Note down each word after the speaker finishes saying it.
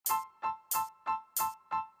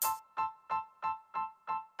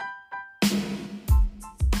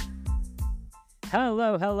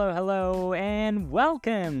Hello, hello, hello, and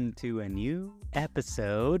welcome to a new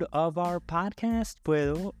episode of our podcast,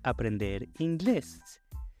 Puedo Aprender Inglés.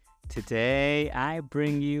 Today, I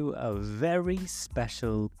bring you a very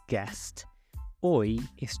special guest. Hoy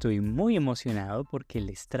estoy muy emocionado porque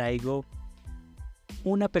les traigo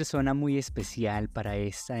una persona muy especial para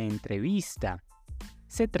esta entrevista.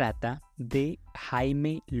 Se trata de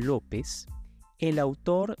Jaime López, el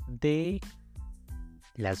autor de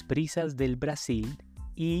Las brisas del Brasil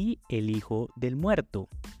y El hijo del muerto.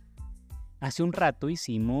 Hace un rato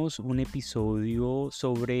hicimos un episodio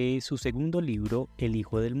sobre su segundo libro, El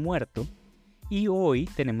hijo del muerto, y hoy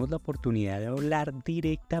tenemos la oportunidad de hablar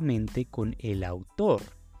directamente con el autor.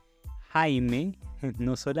 Jaime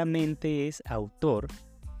no solamente es autor,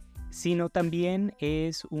 sino también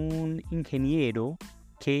es un ingeniero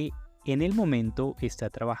que en el momento está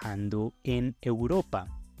trabajando en Europa.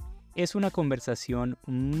 Es una conversación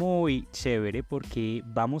muy chévere porque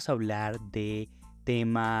vamos a hablar de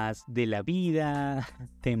temas de la vida,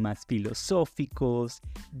 temas filosóficos,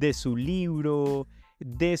 de su libro,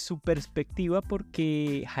 de su perspectiva,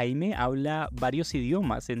 porque Jaime habla varios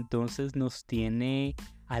idiomas, entonces nos tiene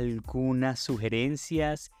algunas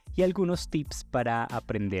sugerencias y algunos tips para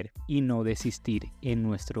aprender y no desistir en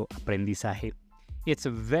nuestro aprendizaje. It's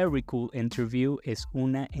a very cool interview, es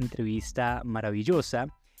una entrevista maravillosa.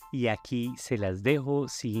 Y aquí se las dejo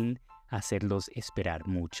sin hacerlos esperar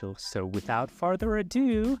mucho. So without further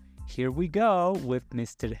ado, here we go with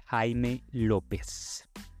Mr. Jaime López.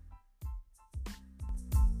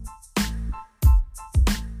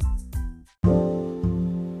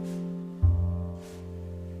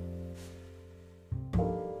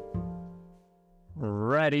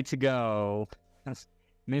 Ready to go.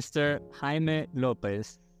 Mr. Jaime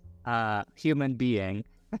López, human being.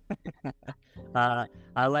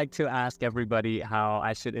 I like to ask everybody how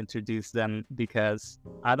I should introduce them because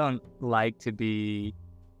I don't like to be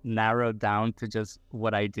narrowed down to just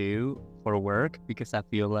what I do for work because I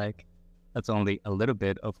feel like that's only a little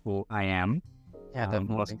bit of who I am. Yeah,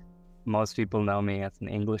 Most people know me as an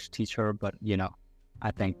English teacher, but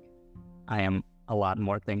I think I am a lot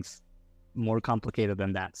more things, more complicated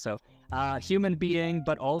than that. So, human being,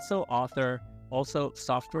 but also author. Also,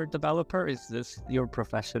 software developer. Is this your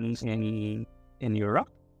profession in Europe?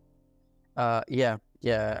 Yeah.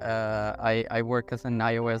 I work as an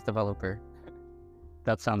iOS developer.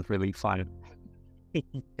 That sounds really fun.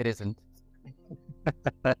 It isn't.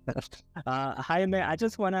 Jaime, I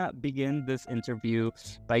just want to begin this interview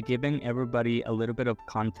by giving everybody a little bit of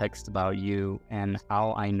context about you and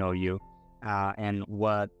how I know you, and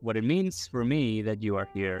what it means for me that you are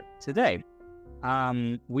here today.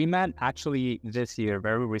 We met actually this year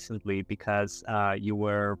very recently because you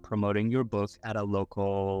were promoting your book at a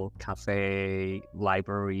local cafe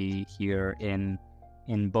library here in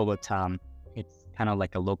Bogota. It's kind of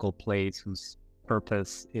like a local place whose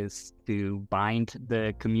purpose is to bind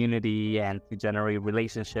the community and to generate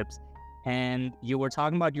relationships. And you were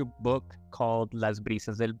talking about your book called Las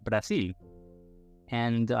brisas del Brasil.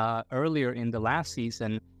 And earlier in the last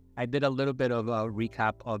season, I did a little bit of a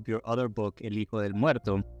recap of your other book, El hijo del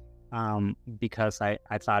muerto, because I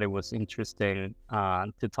thought it was interesting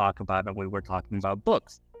to talk about when we were talking about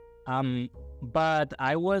books. But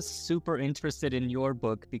I was super interested in your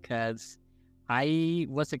book because I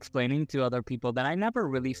was explaining to other people that I never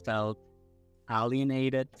really felt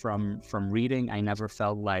alienated from reading. I never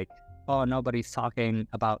felt like, oh, nobody's talking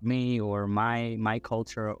about me or my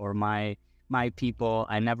culture or my people.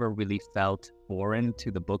 I never really felt foreign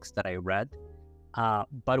to the books that I read.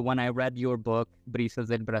 But when I read your book, Brisas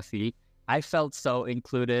del Brasil, I felt so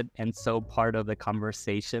included and so part of the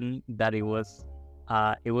conversation that it was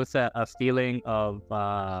a feeling of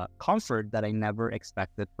comfort that I never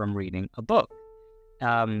expected from reading a book.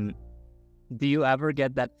 Do you ever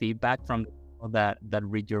get that feedback from people that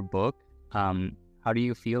read your book? How do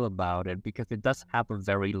you feel about it? Because it does have a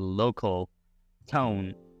very local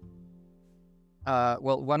tone.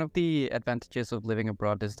 Well, one of the advantages of living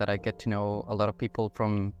abroad is that I get to know a lot of people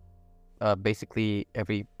from basically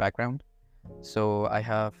every background. So I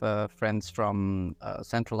have friends from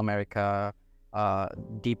Central America,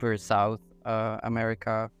 deeper South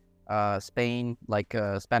America, Spain, like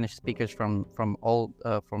Spanish speakers from all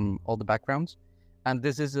the backgrounds. And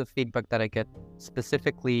this is a feedback that I get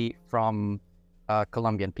specifically from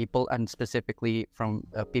Colombian people and specifically from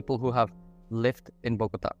people who have lived in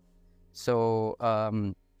Bogota. So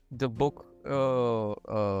the book,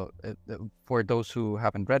 for those who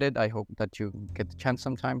haven't read it, I hope that you get the chance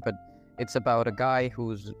sometime. But it's about a guy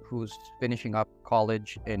who's finishing up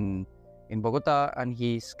college in Bogota, and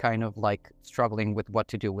he's kind of like struggling with what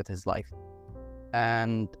to do with his life.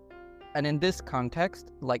 and in this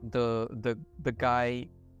context, like the guy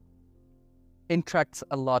interacts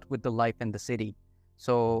a lot with the life in the city.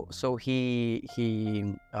 So he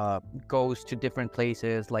goes to different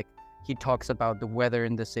places. Like he talks about the weather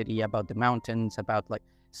in the city, about the mountains, about like.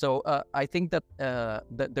 So I think that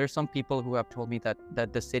that there's some people who have told me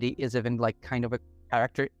that the city is even like kind of a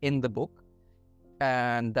character in the book,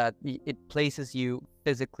 and that it places you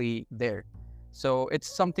physically there. So it's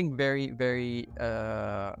something very, very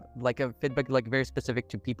like a feedback, like very specific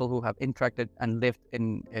to people who have interacted and lived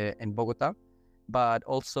in Bogota. But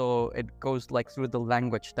also it goes like through the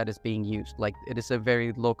language that is being used. Like it is a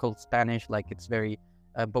very local Spanish, like it's very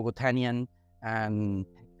Bogotanian. And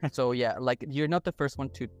so yeah, like you're not the first one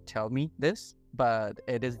to tell me this, but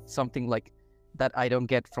it is something like that I don't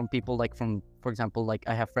get from people like from, for example, like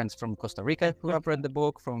I have friends from Costa Rica who have read the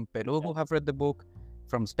book, from Peru who have read the book,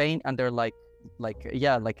 from Spain, and they're like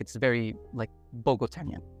yeah, like it's very like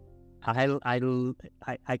Bogotanian.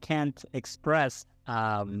 I can't express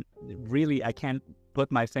really, I can't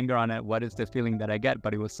put my finger on it. What is the feeling that I get?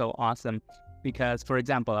 But it was so awesome because, for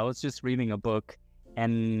example, I was just reading a book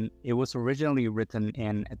and it was originally written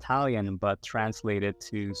in Italian but translated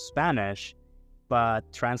to Spanish, but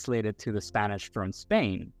translated to the Spanish from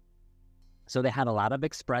Spain. So they had a lot of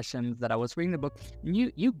expressions that I was reading the book.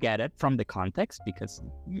 You get it from the context because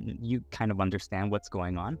you kind of understand what's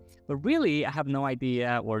going on. But really, I have no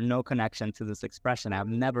idea or no connection to this expression. I've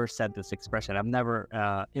never said this expression. I've never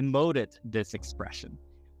emoted this expression.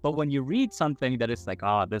 But when you read something that is like,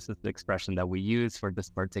 oh, this is the expression that we use for this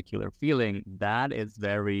particular feeling, that is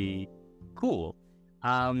very cool.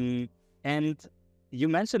 And you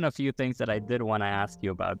mentioned a few things that I did want to ask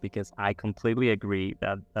you about because I completely agree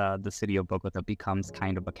that the city of Bogota becomes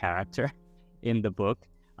kind of a character in the book.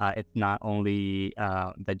 It's not only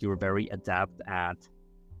that you're very adept at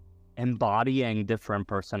embodying different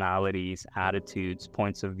personalities, attitudes,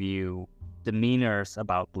 points of view, demeanors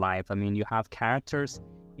about life. I mean, you have characters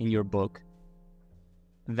in your book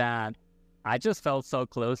that I just felt so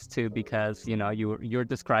close to because, you know, you're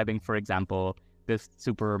describing, for example, this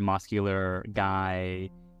super muscular guy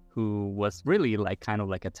who was really like kind of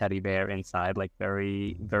like a teddy bear inside, like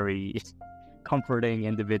very, very comforting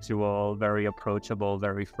individual, very approachable,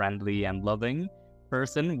 very friendly and loving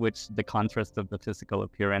person, which the contrast of the physical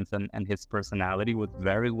appearance and his personality was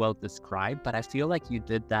very well described. But I feel like you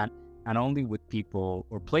did that not only with people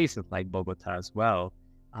or places like Bogota as well,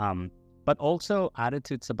 but also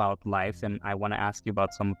attitudes about life. And I want to ask you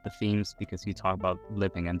about some of the themes because you talk about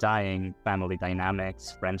living and dying, family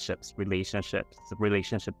dynamics, friendships, relationships,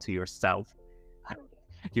 relationship to yourself,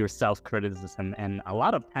 your self-criticism, and a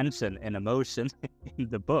lot of tension and emotion in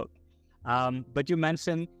the book. But you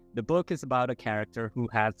mentioned the book is about a character who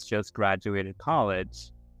has just graduated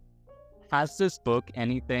college. Has this book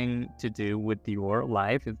anything to do with your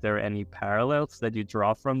life? Is there any parallels that you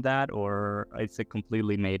draw from that, or is it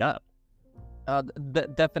completely made up?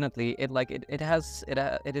 Definitely,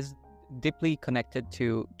 it is deeply connected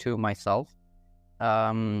to myself.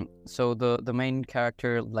 So the main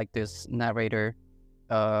character, like this narrator,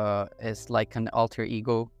 is like an alter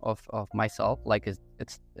ego of myself. Like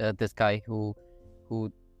it's this guy who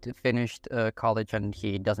finished college and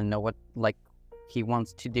he doesn't know what like he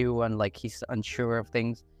wants to do, and like he's unsure of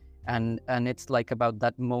things, and it's like about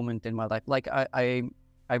that moment in my life. Like I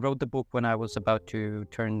wrote the book when I was about to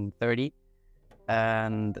turn 30.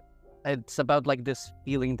 And it's about like this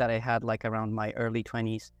feeling that I had like around my early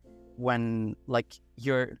 20s when like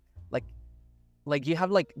you're like you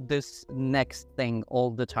have like this next thing all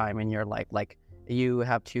the time in your life. Like you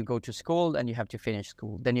have to go to school and you have to finish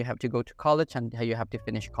school, then you have to go to college and you have to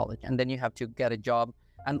finish college, and then you have to get a job.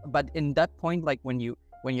 And but in that point, like when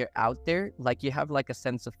you're out there, like you have like a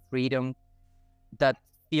sense of freedom that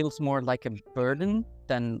feels more like a burden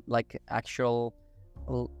than like an actual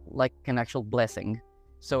blessing.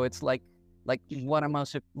 So it's like what am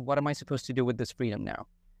I supposed to do with this freedom now?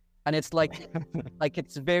 And it's like like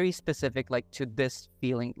it's very specific like to this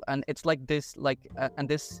feeling, and it's like this like and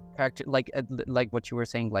this character like what you were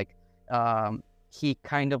saying, like he's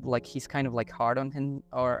kind of like hard on him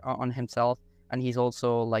or on himself, and he's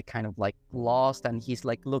also like kind of like lost, and he's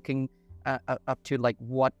like looking up to like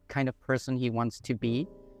what kind of person he wants to be.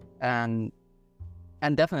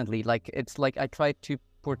 And definitely, like, it's like I tried to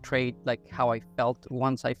portray like how I felt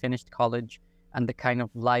once I finished college, and the kind of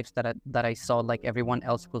lives that I saw like everyone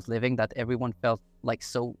else was living, that everyone felt like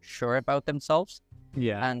so sure about themselves.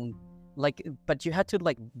 Yeah. And like, but you had to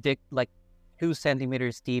like dig like 2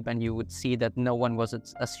 centimeters deep, and you would see that no one was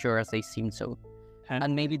as sure as they seemed. So,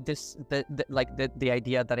 and maybe the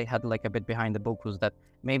idea that I had like a bit behind the book was that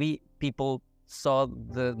maybe people saw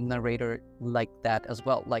the narrator like that as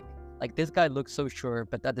well. Like this guy looks so sure,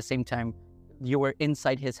 but at the same time, you were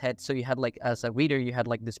inside his head. So you had like, as a reader, you had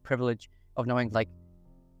like this privilege of knowing like,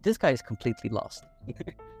 this guy is completely lost.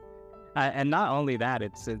 And not only that,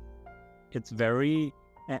 it's very,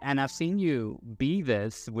 and I've seen you be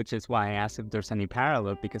this, which is why I asked if there's any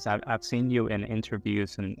parallel, because I've seen you in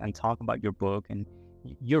interviews and talk about your book, and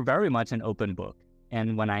you're very much an open book.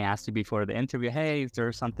 And when I asked you before the interview, hey, is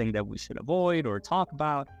there something that we should avoid or talk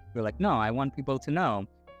about? You're like, no, I want people to know.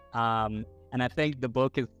 And I think the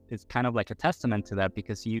book is kind of like a testament to that,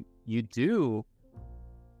 because you do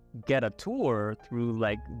get a tour through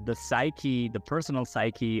like the psyche, the personal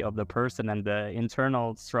psyche of the person, and the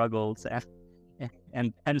internal struggles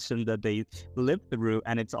and tension that they live through.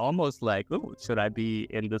 And it's almost like, oh, should I be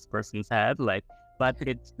in this person's head? Like, but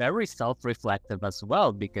it's very self-reflective as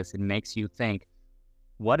well, because it makes you think,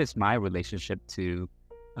 what is my relationship to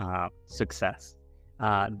success?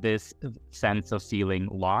 This sense of feeling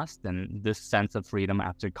lost, and this sense of freedom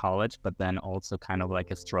after college, but then also kind of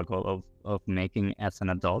like a struggle of making as an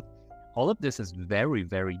adult. All of this is very,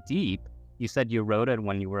 very deep. You said you wrote it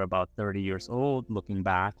when you were about 30 years old, looking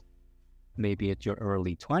back, maybe at your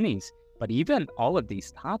early 20s. But even all of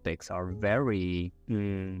these topics are very,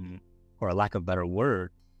 for lack of a better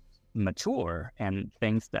word, mature, and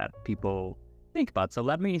things that people think about. So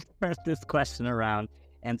let me turn this question around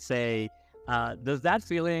and say, does that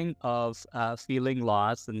feeling of feeling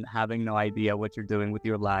lost and having no idea what you're doing with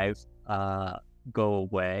your life go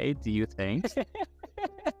away, do you think?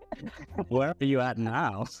 Where are you at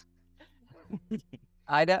now?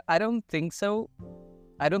 I don't think so.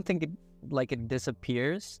 I don't think it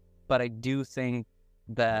disappears, but I do think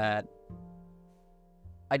that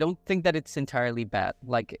I don't think that it's entirely bad.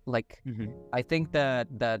 I think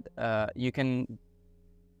that you can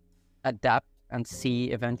adapt and see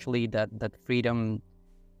eventually that Mm-hmm.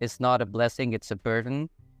 is not a blessing, it's a burden,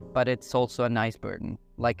 but it's also a nice burden.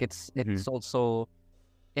 Like it's also,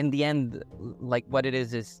 in the end, like what it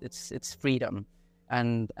is it's freedom,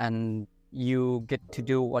 and you get to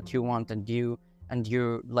do what you want, and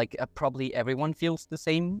you're like, probably everyone feels the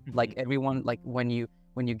same. Like everyone, like when you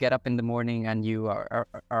get up in the morning and you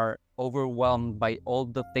are overwhelmed by all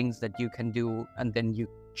the things that you can do, and then you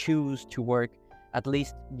choose to work, at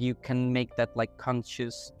least you can make that like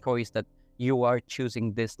conscious choice that you are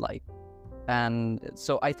choosing this life. And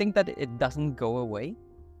so I think that it doesn't go away,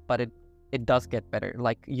 but it does get better.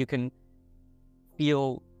 Like you can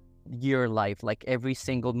feel your life, like every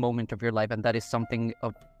single moment of your life, and that is something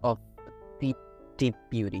of deep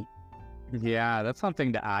beauty. Yeah, that's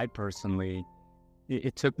something that I personally,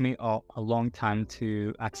 it took me a long time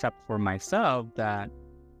to accept for myself, that,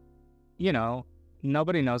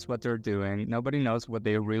 nobody knows what they're doing. Nobody knows what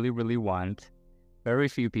they really, really want. Very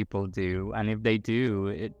few people do. And if they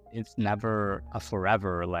do, it's never a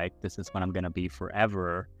forever, like, this is what I'm going to be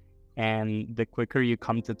forever. And the quicker you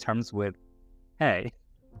come to terms with, hey,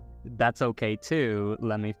 that's okay too,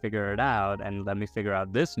 let me figure it out, and let me figure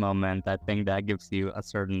out this moment, I think that gives you a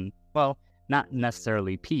certain, well, not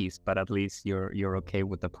necessarily peace, but at least you're okay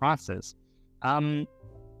with the process.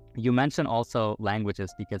 You mentioned also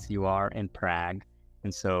languages, because you are in Prague,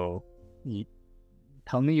 and so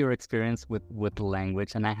tell me your experience with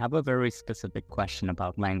language. And I have a very specific question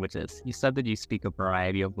about languages. You said that you speak a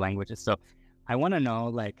variety of languages, so I want to know,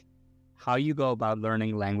 like, how you go about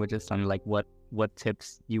learning languages, and like what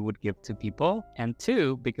tips you would give to people. And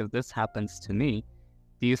two, because this happens to me,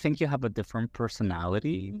 do you think you have a different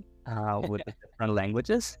personality with the different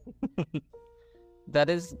languages? That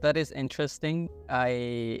is interesting.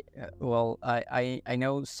 I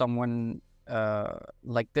know someone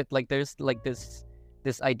like that. Like there's like this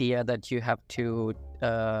idea that you have to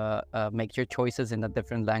make your choices in a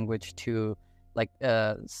different language to like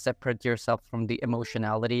separate yourself from the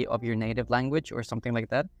emotionality of your native language or something like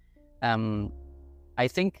that. I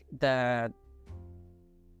think that,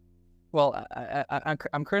 well,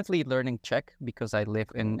 I'm currently learning Czech because I live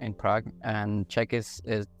in Prague, and Czech is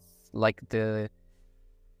like the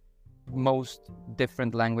most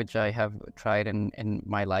different language I have tried in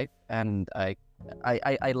my life, and I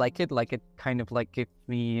like it. Like it kind of like gives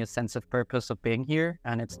me a sense of purpose of being here,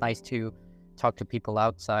 and it's nice to talk to people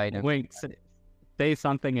outside. And, Wait, say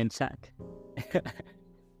something in Czech.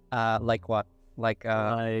 like what? Like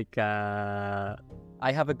I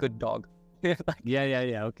have a good dog. Like,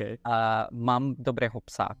 yeah, okay. Mám dobrého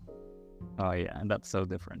psa. Oh yeah, that's so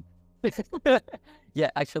different. Yeah,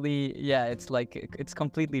 actually, yeah, it's like it's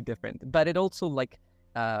completely different. But it also like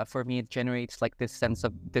for me, it generates like this sense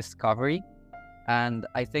of discovery, and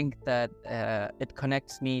I think that it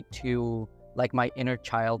connects me to like my inner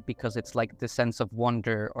child, because it's like the sense of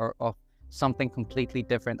wonder or of something completely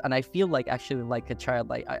different. And I feel like actually like a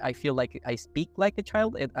child. I feel like I speak like a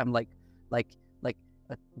child. I'm like like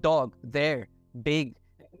a dog there, big,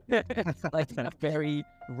 like in a very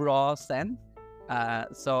raw sense.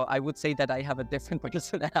 So I would say that I have a different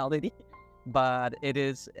personality, but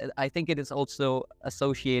I think it is also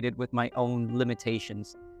associated with my own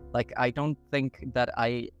limitations. Like I don't think that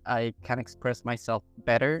I can express myself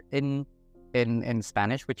better in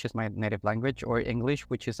Spanish, which is my native language, or English,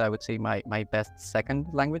 which is, I would say, my best second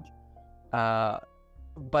language.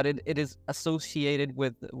 But it is associated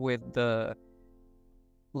with the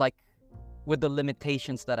like with the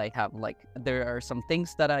limitations that I have. Like there are some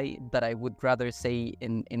things that I would rather say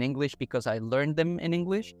in English because I learned them in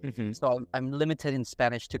English. So I'm limited in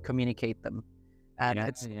Spanish to communicate them. And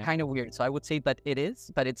it's kind of weird. So I would say that it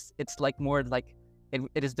is, but it's like more like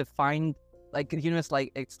it is defined like, you know,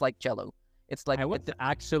 it's like Jello. It's like I was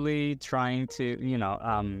actually trying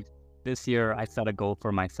to, this year I set a goal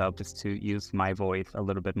for myself just to use my voice a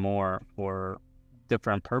little bit more for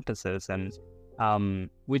different purposes. And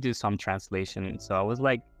we do some translation. So I was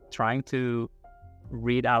like trying to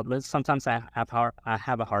read out. Sometimes I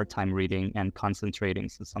have a hard time reading and concentrating.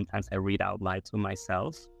 So sometimes I read out loud to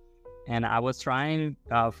myself. And I was trying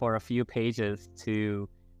for a few pages to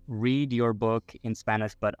read your book in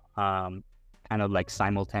Spanish, but kind of like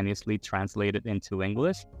simultaneously translate it into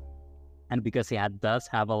English. And because it does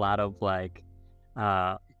have a lot of like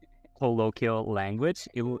colloquial language,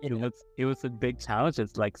 it was a big challenge.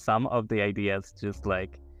 It's like some of the ideas just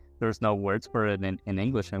like there's no words for it in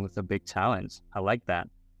English, and it was a big challenge. I like that.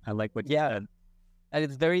 I like what you said. And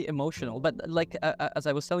it's very emotional. But like as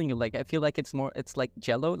I was telling you, like I feel like it's like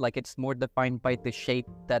Jello. Like it's more defined by the shape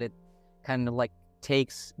that it kind of like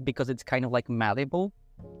takes, because it's kind of like malleable.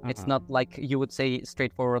 It's not like you would say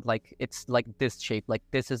straightforward, like it's like this shape, like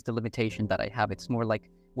this is the limitation that I have. It's more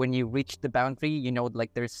like when you reach the boundary, you know,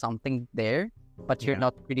 like there's something there, but you're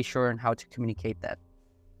not pretty sure on how to communicate that.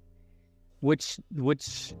 Which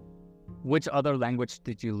other language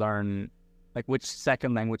did you learn? Like which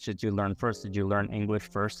second language did you learn first? Did you learn English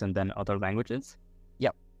first and then other languages?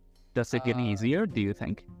 Yep. Does it get easier, do you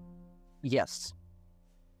think?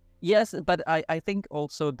 Yes, but I think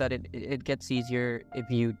also that it gets easier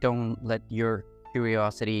if you don't let your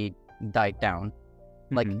curiosity die down.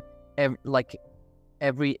 Like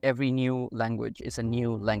every new language is a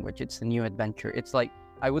new language. It's a new adventure. It's like,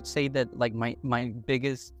 I would say that like my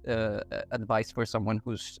biggest advice for someone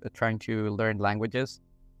who's trying to learn languages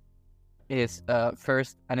is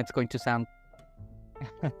first, and it's going to sound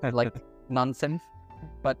like nonsense,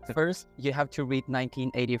 but first you have to read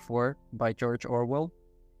 1984 by George Orwell.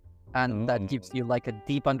 And that gives you like a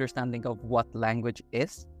deep understanding of what language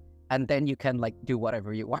is. And then you can like do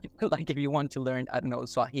whatever you want. Like if you want to learn, I don't know,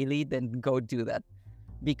 Swahili, then go do that.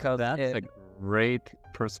 Because that's a great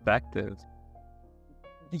perspective.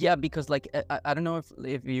 Yeah, because like I don't know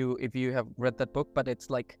if you have read that book, but it's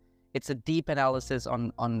like it's a deep analysis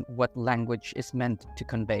on what language is meant to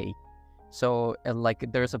convey. So like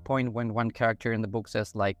there's a point when one character in the book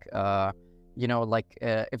says like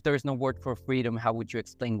if there is no word for freedom, how would you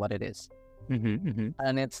explain what it is?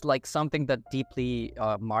 And it's like something that deeply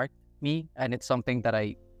marked me, and it's something that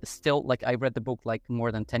I still like. I read the book like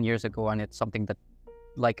more than 10 years ago, and it's something that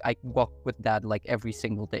like I walk with that like every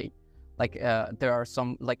single day. Like there are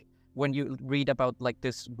some like when you read about like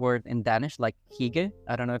this word in Danish, like hygge.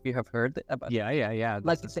 I don't know if you have heard about. Yeah.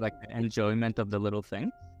 Like it's like enjoyment of the little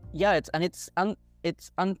thing. Yeah, it's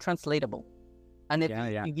untranslatable. And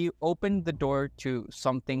if you open the door to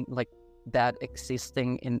something like that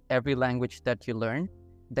existing in every language that you learn,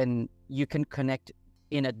 then you can connect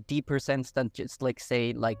in a deeper sense than just like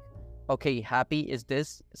say like, okay, happy is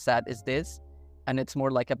this, sad is this. And it's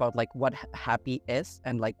more like about like what happy is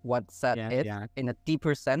and like what sad is in a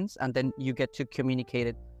deeper sense. And then you get to communicate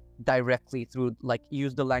it directly through like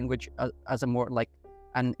use the language as a more like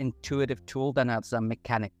an intuitive tool than as a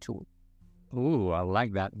mechanic tool. Ooh, I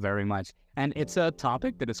like that very much. And it's a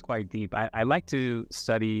topic that is quite deep. I like to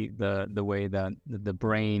study the way that the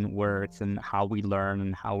brain works and how we learn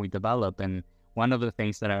and how we develop. And one of the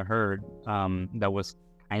things that I heard that was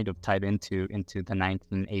kind of tied into the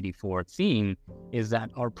 1984 theme is that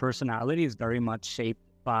our personality is very much shaped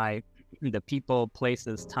by the people,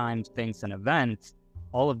 places, times, things, and events.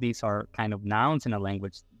 All of these are kind of nouns in a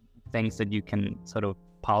language, things that you can sort of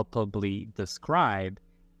palpably describe.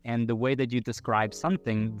 And the way that you describe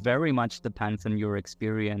something very much depends on your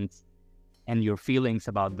experience and your feelings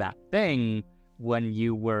about that thing when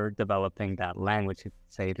you were developing that language.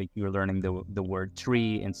 Say that you're learning the word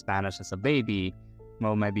tree in Spanish as a baby,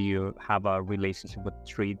 well, maybe you have a relationship with a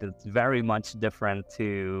tree that's very much different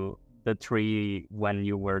to the tree when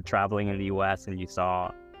you were traveling in the US and you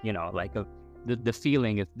saw, like the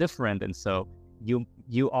feeling is different. And so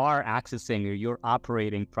you are accessing, or you're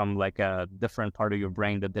operating from like a different part of your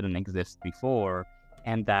brain that didn't exist before.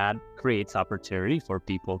 And that creates opportunity for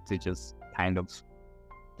people to just kind of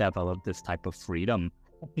develop this type of freedom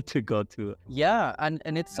to go to. Yeah, and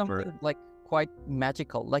it's Never. something like quite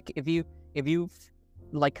magical. Like if you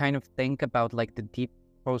like kind of think about like the deep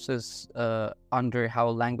process under how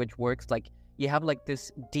language works, like you have like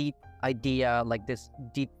this deep idea, like this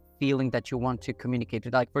deep feeling that you want to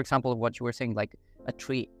communicate. Like for example, what you were saying, like a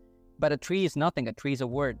tree, but a tree is nothing. A tree is a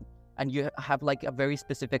word, and you have like a very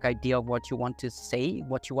specific idea of what you want to say,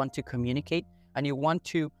 what you want to communicate, and you want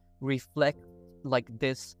to reflect like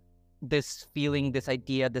this feeling, this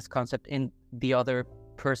idea, this concept in the other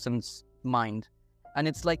person's mind. And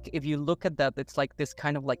it's like, if you look at that, it's like this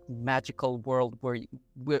kind of like magical world where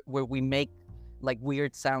we make like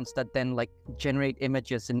weird sounds that then like generate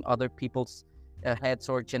images in other people's heads,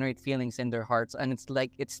 or generate feelings in their hearts. And it's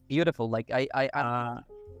like, it's beautiful. Like I I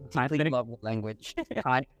deeply think love language.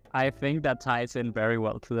 I think that ties in very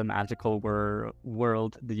well to the magical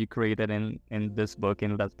world that you created in this book,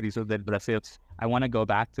 in Las Brisas del Brasil. I want to go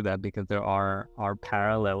back to that because there are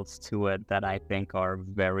parallels to it that I think are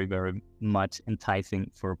very, very much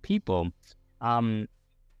enticing for people.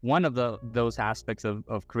 One of those aspects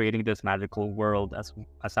of creating this magical world, as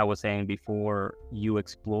I was saying before, you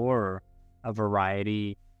explore a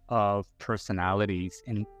variety of personalities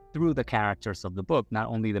and through the characters of the book, not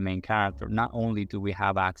only the main character. Not only do we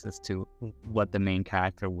have access to what the main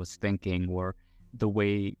character was thinking, or the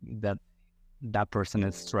way that that person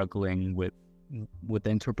is struggling with the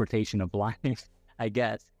interpretation of life, I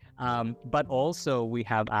guess. But also we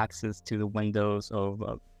have access to the windows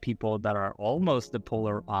of people that are almost the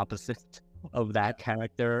polar opposite of that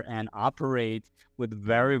character, and operate with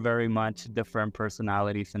very, very much different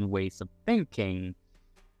personalities and ways of thinking.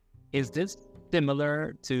 Is this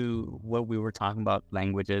similar to what we were talking about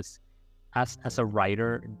languages? As a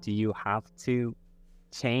writer, do you have to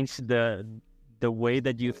change the way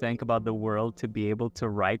that you think about the world to be able to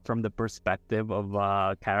write from the perspective of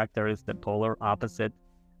a character is the polar opposite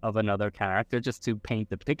of another character? Just to paint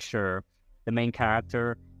the picture, the main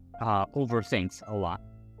character overthinks a lot.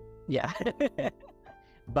 Yeah.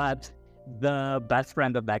 But the best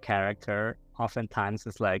friend of that character oftentimes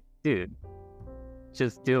is like, dude,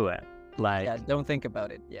 just do it. Like, Yeah, don't think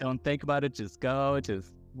about it. Yeah. don't think about it, just go,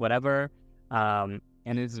 just whatever. And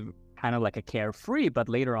it's kind of like a carefree, but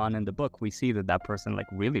later on in the book, we see that person like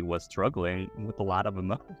really was struggling with a lot of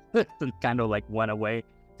emotions and kind of like went away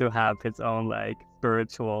to have his own like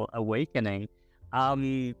spiritual awakening.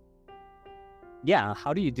 Yeah,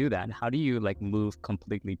 how do you do that? How do you like move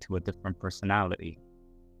completely to a different personality?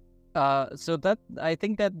 So that, I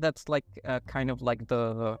think that's like kind of like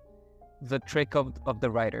the trick of the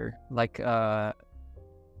writer. Like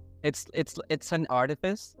it's an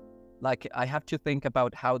artifice. Like I have to think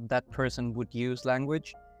about how that person would use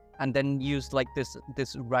language, and then use like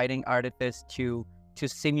this writing artifice to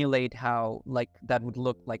simulate how like that would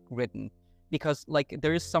look like written. Because like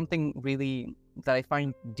there is something really that I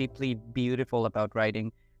find deeply beautiful about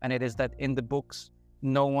writing, and it is that in the books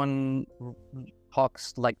no one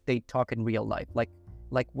talks like they talk in real life. Like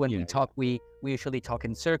when we talk, we usually talk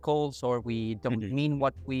in circles, or we don't mean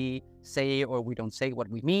what we say, or we don't say what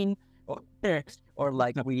we mean, or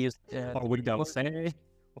like we use Or we don't say.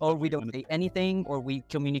 or we don't say anything, or we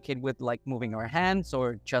communicate with like moving our hands,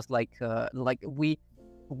 or just like we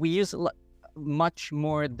use much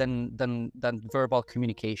more than verbal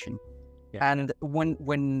communication. Yeah. And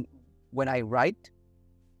when I write,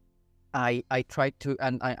 I try to,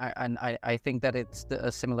 and I think that it's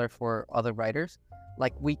similar for other writers.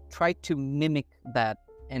 Like we try to mimic that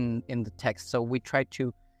in the text. So we try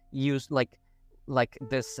to use like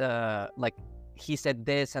this like he said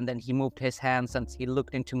this, and then he moved his hands and he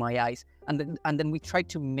looked into my eyes, and then we try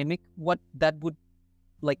to mimic what that would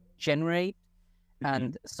like generate.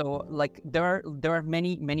 And so like there are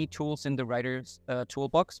many tools in the writer's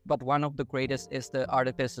toolbox, but one of the greatest is the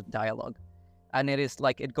artifice of dialogue. And it is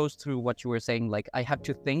like, it goes through what you were saying. Like I have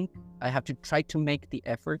to think, I have to try to make the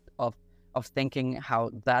effort of thinking how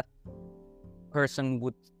that person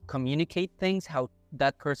would communicate things, how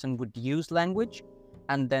that person would use language,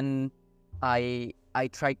 and then I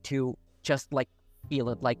try to just like feel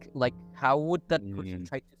it, like how would that person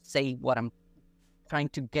try to say what I'm trying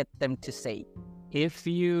to get them to say. If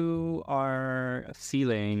you are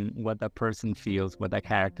feeling what that person feels, what that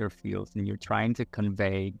character feels, and you're trying to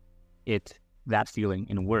convey it that feeling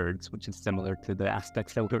in words, which is similar to the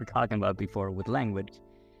aspects that we were talking about before with language.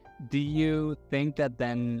 Do you think that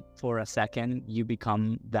then for a second you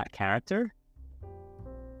become that character?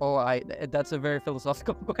 That's a very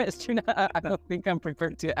philosophical question. I don't think I'm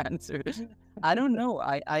prepared to answer. I don't know.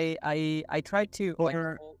 I try to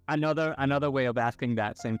Or another way of asking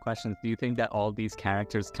that same question, do you think that all these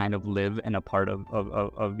characters kind of live in a part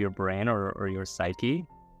of your brain or your psyche?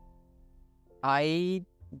 I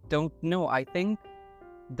don't know. I think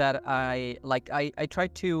that I try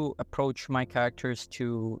to approach my characters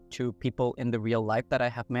to people in the real life that I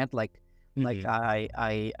have met. I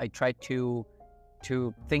try to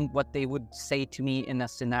think what they would say to me in a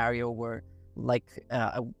scenario where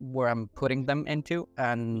I'm putting them into,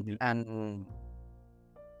 and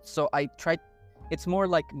so I try. It's more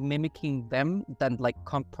like mimicking them than like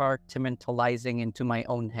compartmentalizing into my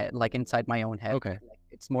own head, like inside my own head. Okay.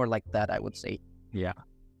 It's more like that, I would say. Yeah.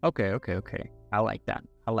 Okay. I like that.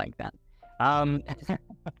 Um,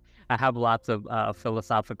 I have lots of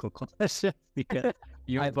philosophical questions because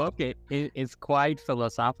your book is quite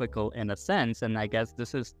philosophical in a sense, and I guess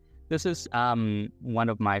this is one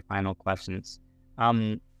of my final questions.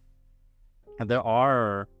 There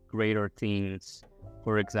are greater themes,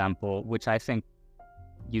 for example, which I think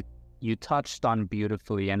you touched on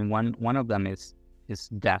beautifully, and one of them is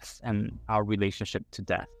death and our relationship to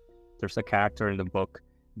death. There's a character in the book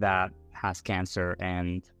that has cancer,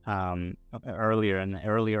 and earlier in the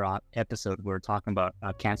earlier episode we were talking about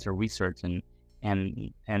cancer research,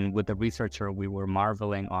 and with the researcher we were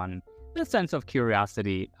marveling on the sense of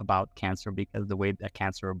curiosity about cancer, because the way that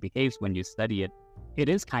cancer behaves when you study it, it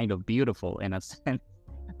is kind of beautiful in a sense,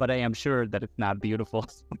 but I am sure that it's not beautiful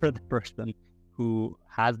for the person who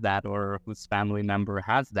has that or whose family member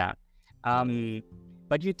has that.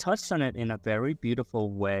 But you touched on it in a very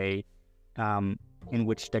beautiful way, in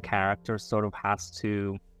which the character sort of has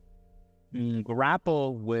to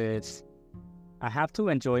grapple with, I have to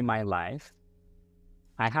enjoy my life.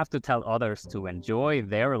 I have to tell others to enjoy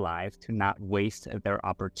their life, to not waste their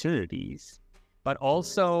opportunities. But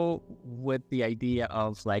also with the idea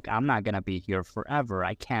of like, I'm not going to be here forever.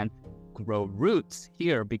 I can't grow roots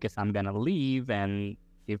here because I'm going to leave. And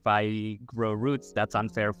if I grow roots, that's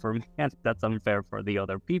unfair for me. And that's unfair for the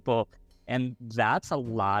other people. And that's a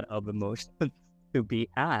lot of emotions to be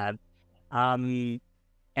had. And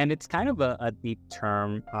it's kind of a deep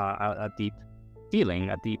term, a deep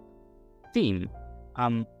feeling, a deep theme.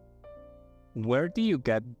 Where do you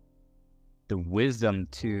get the wisdom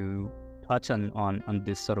to touch on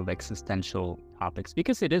this sort of existential topics?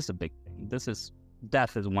 Because it is a big thing.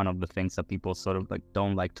 Death is one of the things that people sort of like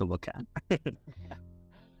don't like to look at.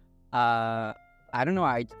 I don't know.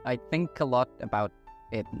 I think a lot about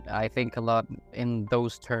it. I think a lot in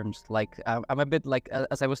those terms. Like I'm a bit like,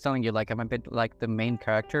 as I was telling you, like I'm a bit like the main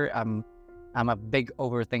character. I'm a big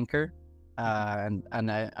overthinker,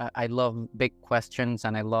 and I love big questions,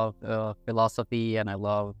 and I love philosophy, and I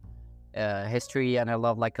love history, and I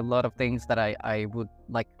love like a lot of things that I would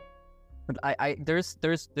like. But there's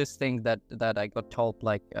this thing that I got told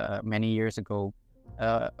like many years ago,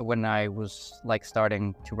 when I was like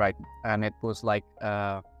starting to write, and it was like,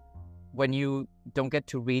 when you don't get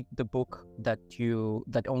to read the book that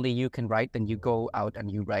only you can write, then you go out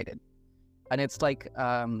and you write it. And it's like,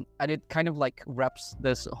 and it kind of like wraps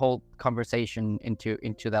this whole conversation into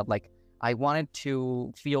that. Like I wanted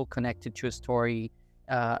to feel connected to a story,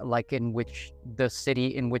 like in which the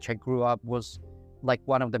city in which I grew up was like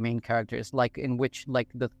one of the main characters, like in which like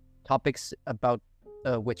the topics about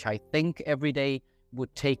which I think every day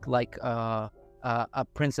would take like a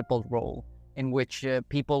principal role, in which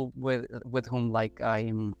people with whom like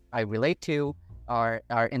I relate to are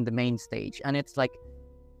in the main stage. And it's like,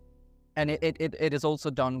 and it is also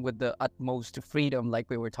done with the utmost freedom, like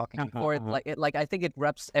we were talking before. Like I think it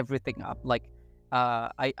wraps everything up. Like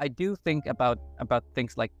I do think about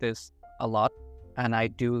things like this a lot, and I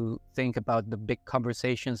do think about the big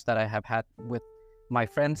conversations that I have had with my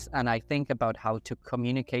friends, and I think about how to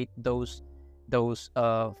communicate those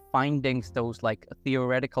findings, those like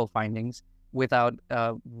theoretical findings, without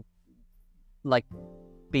like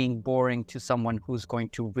being boring to someone who's going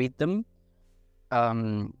to read them.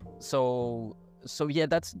 So yeah,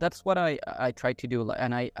 that's what I try to do.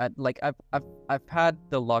 And I've had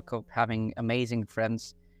the luck of having amazing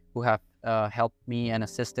friends who have helped me and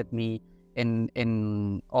assisted me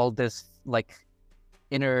in all this like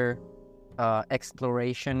inner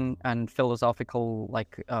exploration and philosophical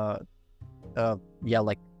like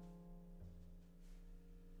like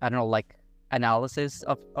I don't know, like analysis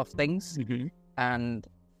of things. Mm-hmm. And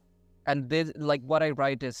and this, like, what I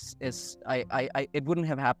write is it wouldn't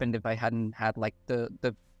have happened if I hadn't had like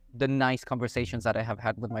the nice conversations that I have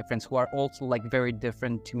had with my friends, who are also like very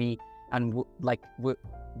different to me, and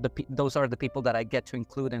those are the people that I get to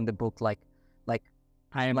include in the book. Like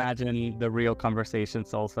I imagine the real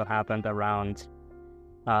conversations also happened around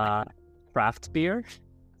craft beer.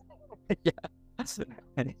 yeah,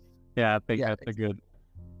 Yeah, I think yeah, that's a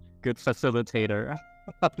good facilitator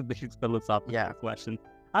of these philosophical yeah, questions.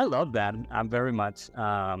 I love that. I'm very much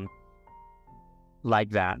like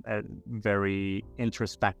that, very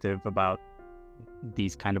introspective about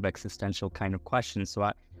these kind of existential kind of questions. So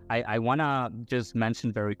I want to just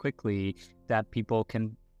mention very quickly that people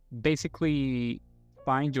can basically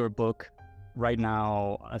find your book right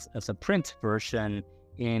now as a print version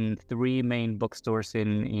in 3 main bookstores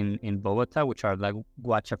in Bogota, which are like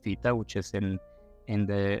Guachafita, which is in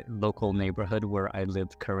the local neighborhood where I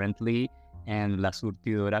live currently, and La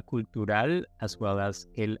Surtidora Cultural, as well as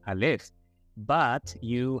El Aleph. But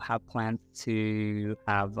you have planned to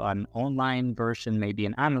have an online version, maybe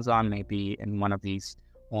in Amazon, maybe in one of these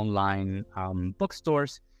online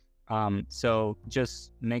bookstores. So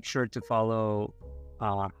just make sure to follow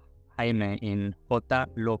Jaime in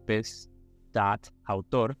jlopez.autor,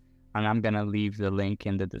 and I'm going to leave the link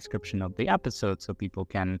in the description of the episode so people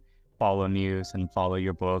can follow news and follow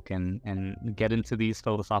your book and get into these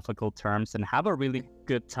philosophical terms and have a really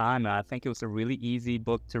good time. I think it was a really easy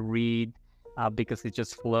book to read because it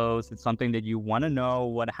just flows. It's something that you want to know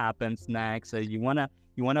what happens next. You want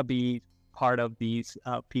to be part of these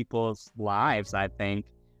people's lives, I think.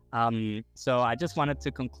 So I just wanted to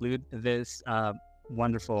conclude this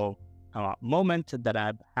wonderful moment that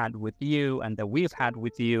I've had with you and that we've had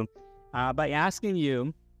with you by asking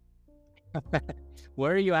you,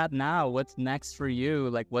 where are you at now? What's next for you?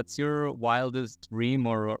 Like, what's your wildest dream,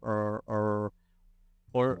 or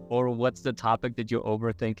what's the topic that you're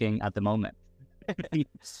overthinking at the moment?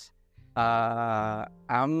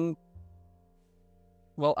 I'm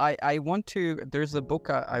well. I want to. There's a book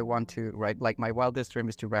I want to write. Like, my wildest dream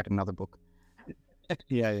is to write another book.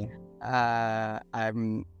 Yeah.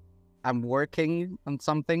 I'm working on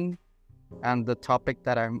something, and the topic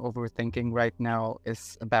that I'm overthinking right now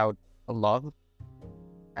is about love,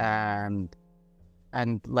 and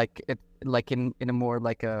like it, like in a more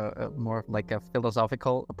like a more like a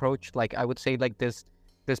philosophical approach. Like, I would say, like, this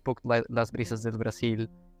book, Las Brisas del Brasil,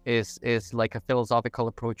 is like a philosophical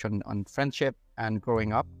approach on friendship and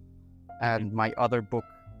growing up. And my other book,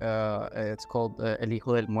 it's called El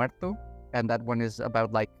Hijo del Muerto, and that one is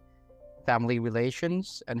about like family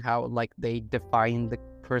relations and how like they define the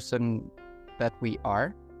person that we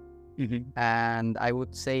are. Mm-hmm. And I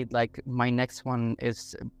would say, like, my next one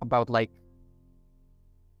is about like,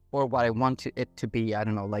 or what I want it to be. I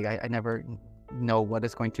don't know, like, I never know what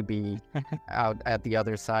is going to be out at the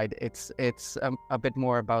other side. It's a bit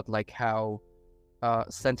more about like how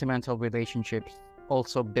sentimental relationships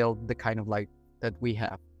also build the kind of life that we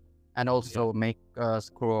have, and also make us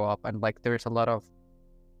grow up. And like, there's a lot of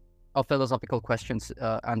philosophical questions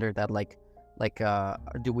under that, like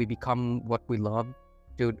do we become what we love?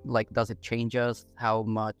 Does it change us? How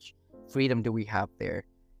much freedom do we have there?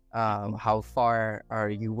 How far are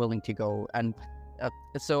you willing to go? And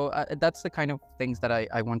so that's the kind of things that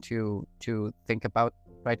I want to think about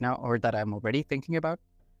right now, or that I'm already thinking about.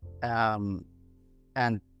 And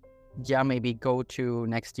yeah, maybe go to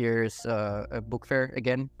next year's book fair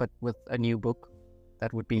again, but with a new book.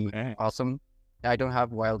 That would be awesome. I don't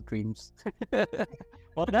have wild dreams.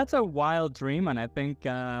 Well, that's a wild dream, and I think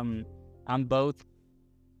I'm both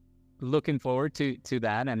looking forward to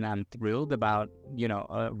that, and I'm thrilled about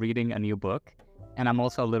reading a new book, and I'm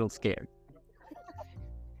also a little scared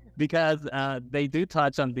because they do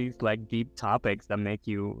touch on these like deep topics that make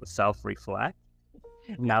you self-reflect.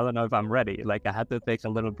 And I don't know if I'm ready. Like, I had to take a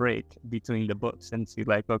little break between the books and see,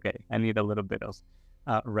 like, okay, I need a little bit of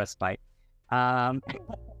respite. Jaime,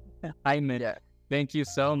 Yeah. thank you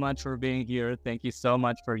so much for being here. Thank you so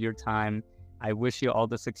much for your time. I wish you all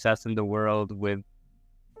the success in the world with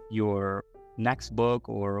your next book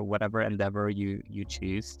or whatever endeavor you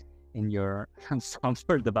choose in your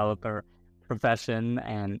software developer profession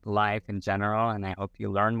and life in general. And I hope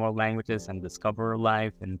you learn more languages and discover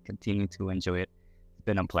life and continue to enjoy it. It's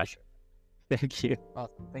been a pleasure. Thank you.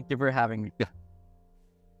 Awesome. Thank you for having me.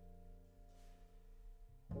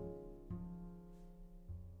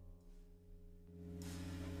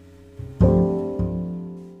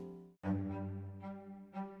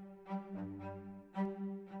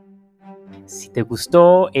 Si te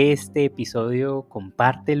gustó este episodio,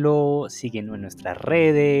 compártelo, síguenos en nuestras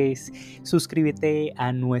redes, suscríbete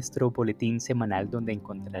a nuestro boletín semanal donde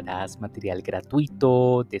encontrarás material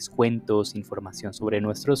gratuito, descuentos, información sobre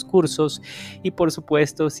nuestros cursos y por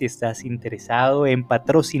supuesto si estás interesado en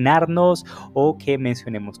patrocinarnos o que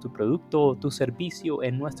mencionemos tu producto o tu servicio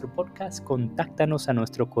en nuestro podcast, contáctanos a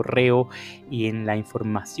nuestro correo y en la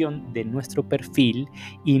información de nuestro perfil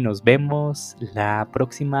y nos vemos la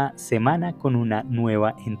próxima semana con una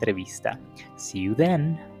nueva entrevista. See you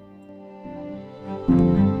then.